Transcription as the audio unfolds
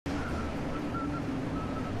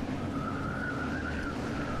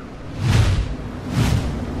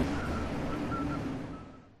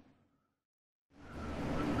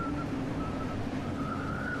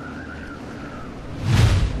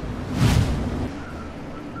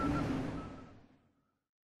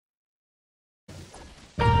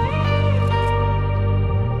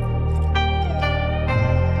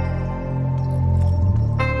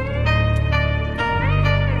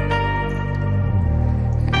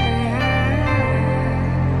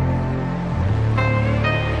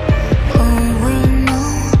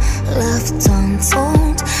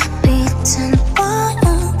unfold, beaten by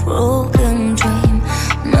a broken dream.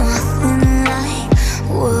 Nothing like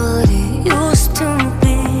what it used to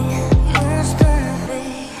be.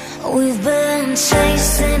 We've been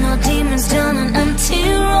chasing our demons down an empty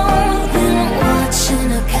road. Been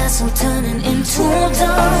watching a castle turning into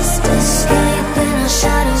dust, escaping our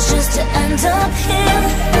shadows just to end up here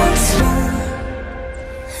once more.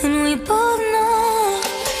 And we both know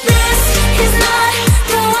this is not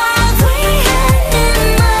the world we had in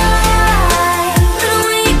mind. But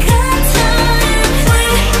we got time, we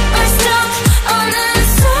are stuck on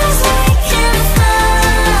answers we can't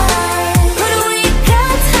find. But we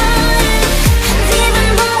got time, and even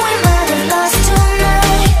though we might have lost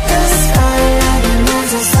tonight, the skyline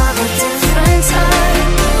reminds us of a different time.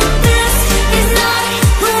 This is not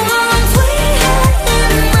the world we had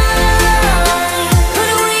in mind.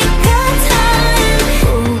 But we got time.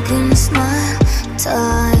 Broken smile,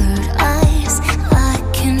 tired eyes, I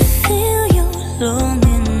can feel your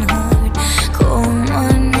longing heart. Call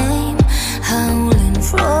my name, howling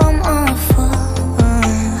from afar.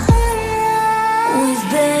 We've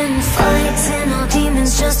been fighting our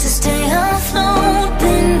demons just to stay afloat.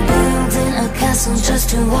 Been building a castle just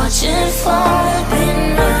to watch it fall. Been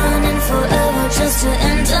running forever just to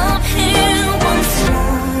end up here once more.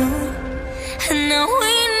 And now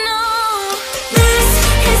we know this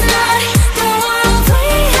is not the world we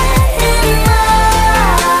had in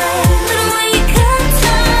mind. But we got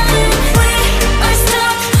time, we are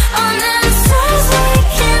stuck on answers we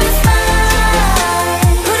can't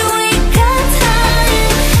find. But we got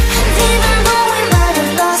time, and even though we might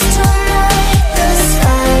have lost tonight, the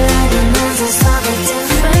skyline reminds us of a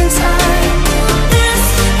different time. This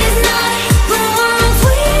is not the world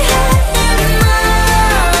we had in mind.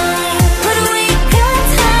 But we got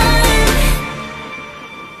time.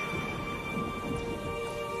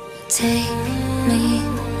 Take me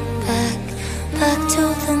back to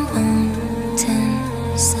the mountain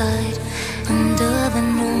side, under the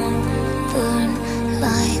northern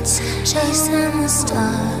lights, chasing the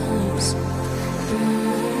stars.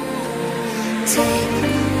 Take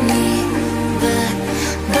me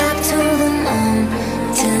back to the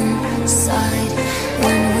mountain side,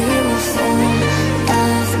 when we were full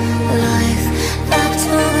of life, back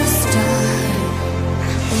to the start.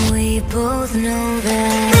 We both know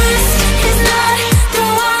that this is not the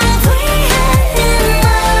world we had in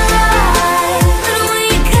mind. But we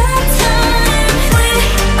got time, we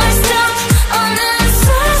are stuck on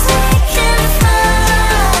answers we can't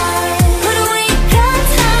find. But we got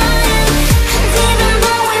time, and even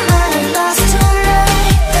though we might have lost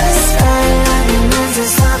tonight, the skyline reminds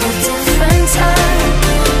us of a different time.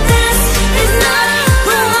 This is not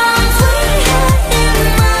the world we had in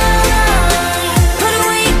mind. But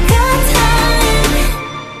we got time.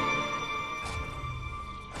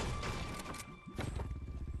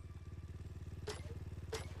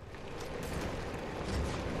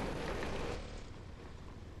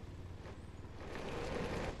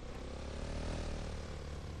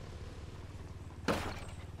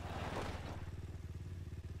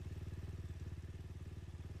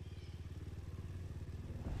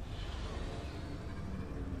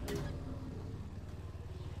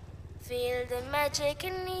 Feel the magic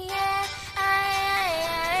in the air.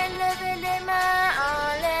 Aïe, levez les mains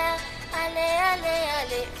en l'air. Allez, allez,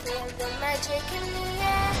 allez. Feel the magic in the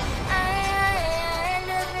air. Aïe,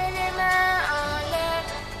 levez les mains en l'air.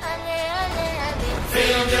 Allez, allez, allez.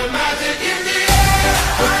 Feel the magic in the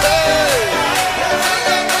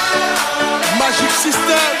Magic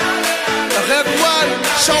System, Red One,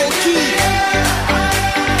 Shaoki.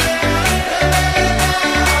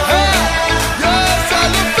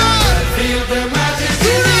 Feel the magic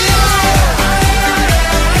in the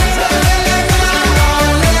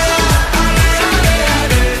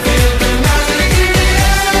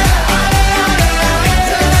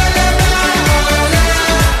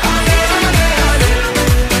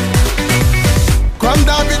Comme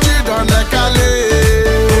d'habitude on est calé,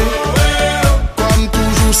 comme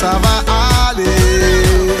toujours ça va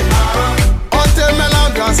aller. On te met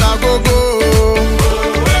l'ambiance à gogo,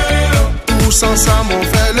 tous ensemble on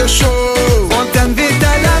fait le show. On t'invite à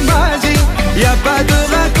la magie, y a pas de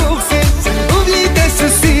raccourci. Oublie tes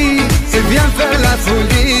soucis, c'est bien faire la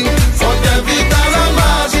folie. On t'invite à la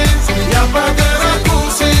magie, y a pas de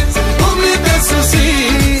raccourci. Oublie tes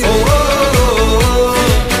soucis. Oh, oh, oh, oh.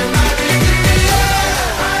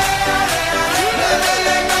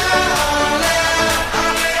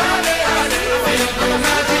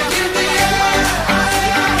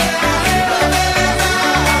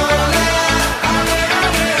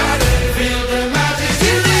 Feel the magic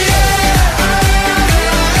in the air.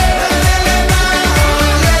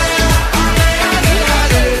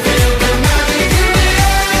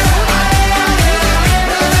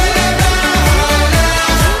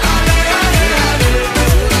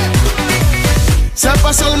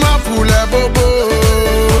 pas seulement pour les bobos.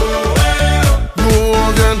 Nous on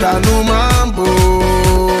vient d'Anou Mambo.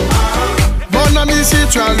 Mon ami, si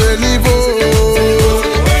tu as le niveau,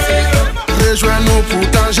 rejoins-nous pour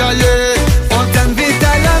t'enjailler. On t'invite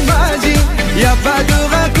à la magie, y a pas de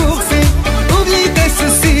raccourci. Oublie tes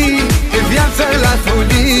soucis et viens faire la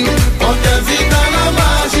folie. On t'invite à la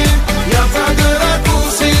magie, y a pas de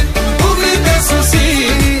raccourci. Oublie tes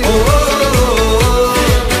soucis. Oh, oh, oh, oh.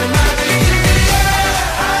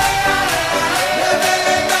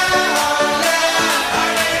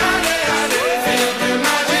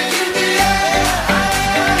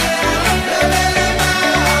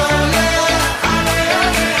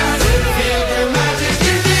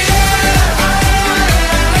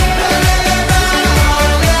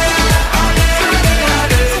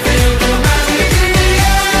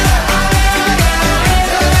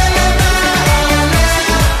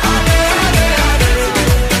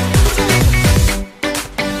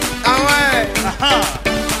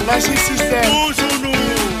 Magic System. Toujours nous.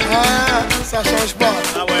 Ah, ça change pas.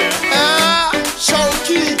 Ah ouais. Ah,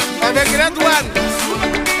 Shawky avec Red One.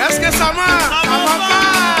 Est-ce que ça marche? Ça va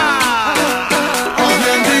pas. On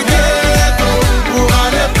vient du ghetto pour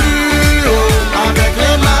aller plus haut. Avec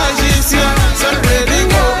les magiciens, c'est le ready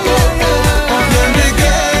go. On vient du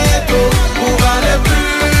ghetto pour aller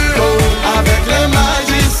plus haut. Avec les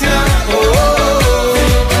magiciens. Oh, oh, oh.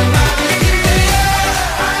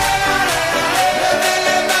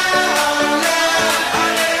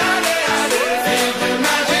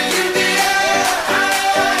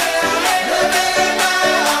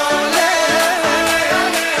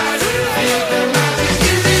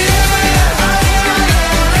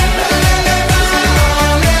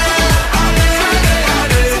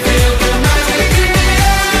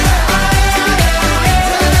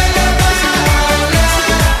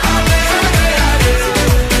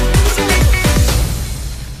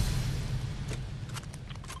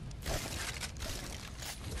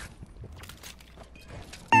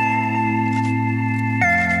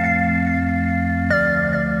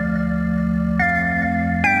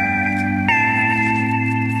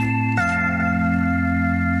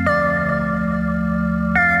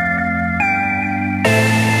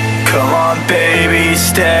 Come on, baby,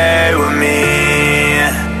 stay with me.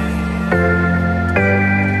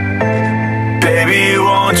 Baby,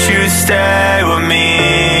 won't you stay with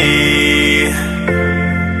me?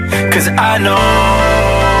 'Cause I know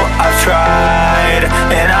I've tried,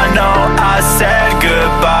 and I know I said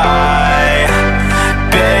goodbye.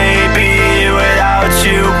 Baby, without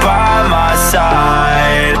you by my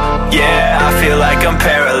side, yeah, I feel like I'm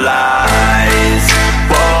paralyzed.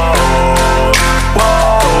 Whoa,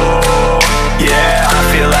 whoa, yeah, I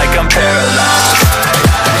feel like I'm paralyzed.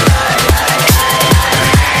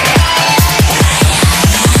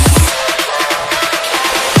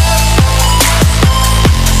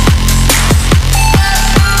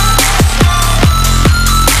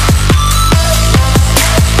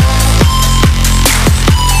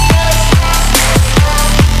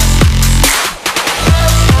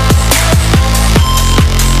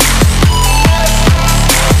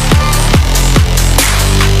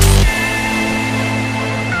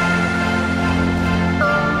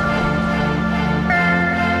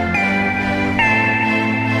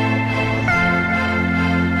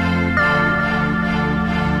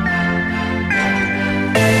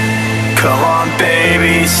 Come on,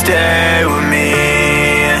 baby, stay with me.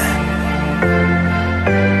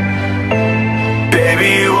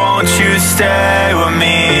 Baby, won't you stay with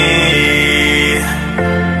me?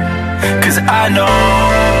 'Cause I know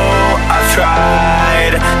I've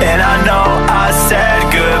tried, and I know I said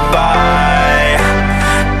goodbye.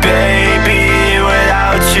 Baby,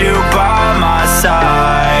 without you by my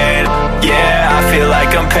side, yeah, I feel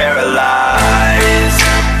like I'm paralyzed.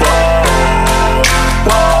 Whoa,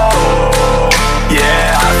 whoa,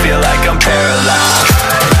 yeah, I feel like I'm paralyzed.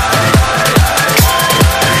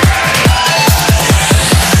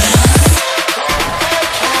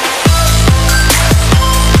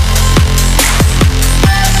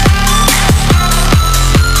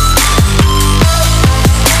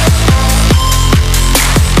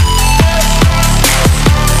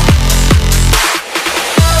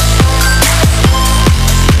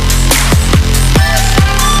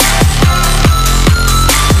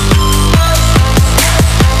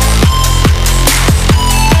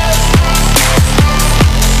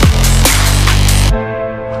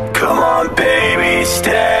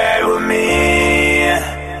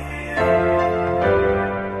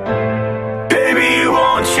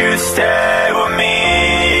 stay with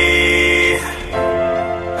me,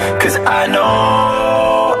 'cause I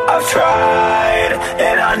know I've I've tried,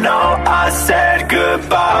 and I know I said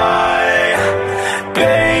goodbye.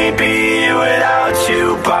 Baby, without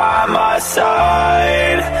you by my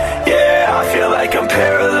side, yeah, I feel like I'm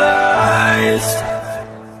paralyzed.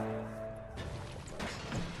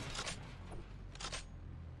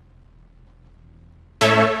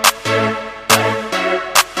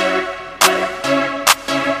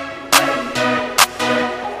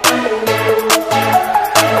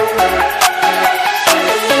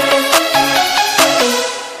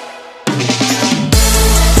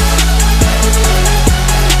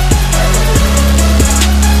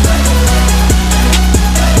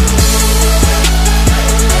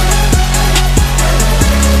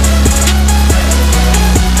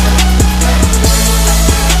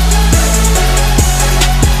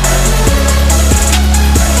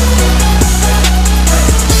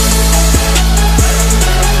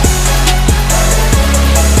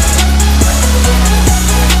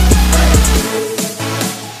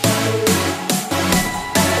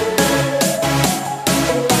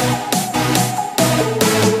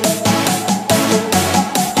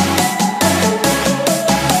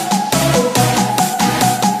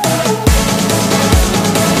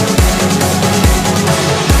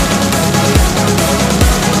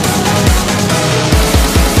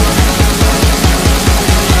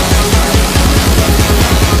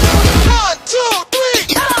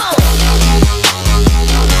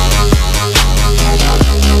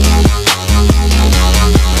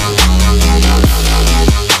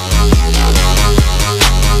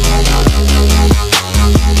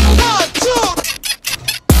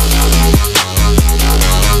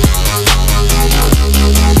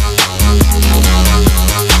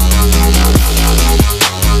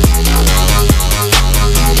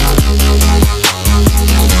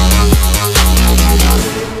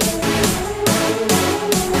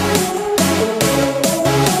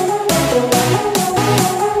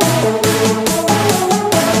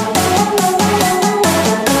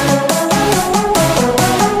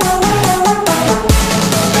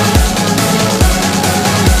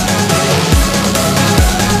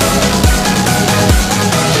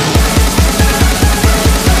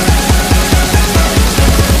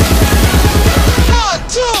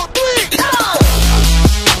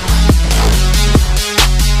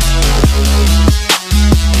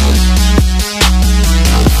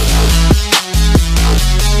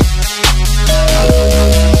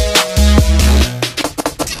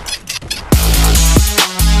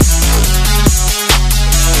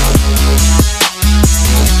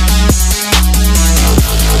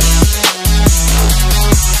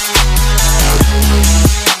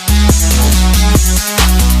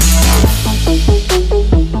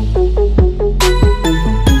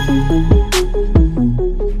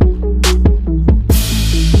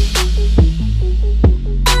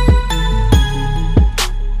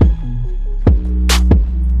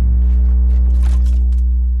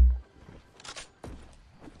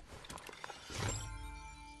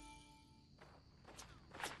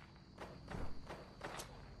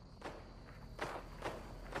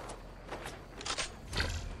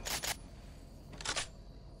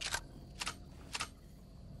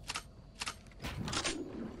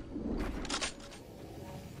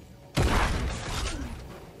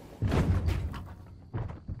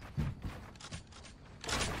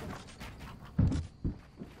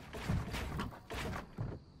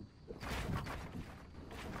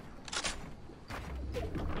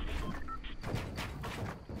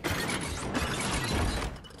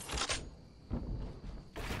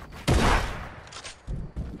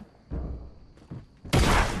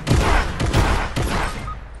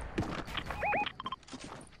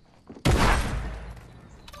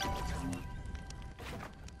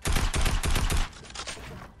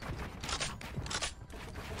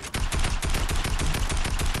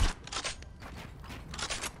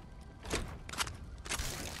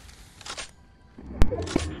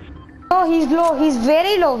 Oh, he's low. He's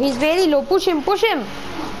very low. He's very low. Push him. Push him.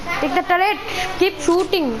 Take the turret. Keep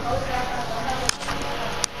shooting.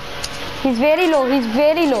 He's very low. He's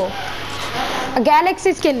very low. A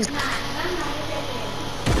galaxy skin.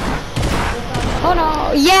 Oh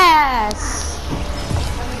no. Yes.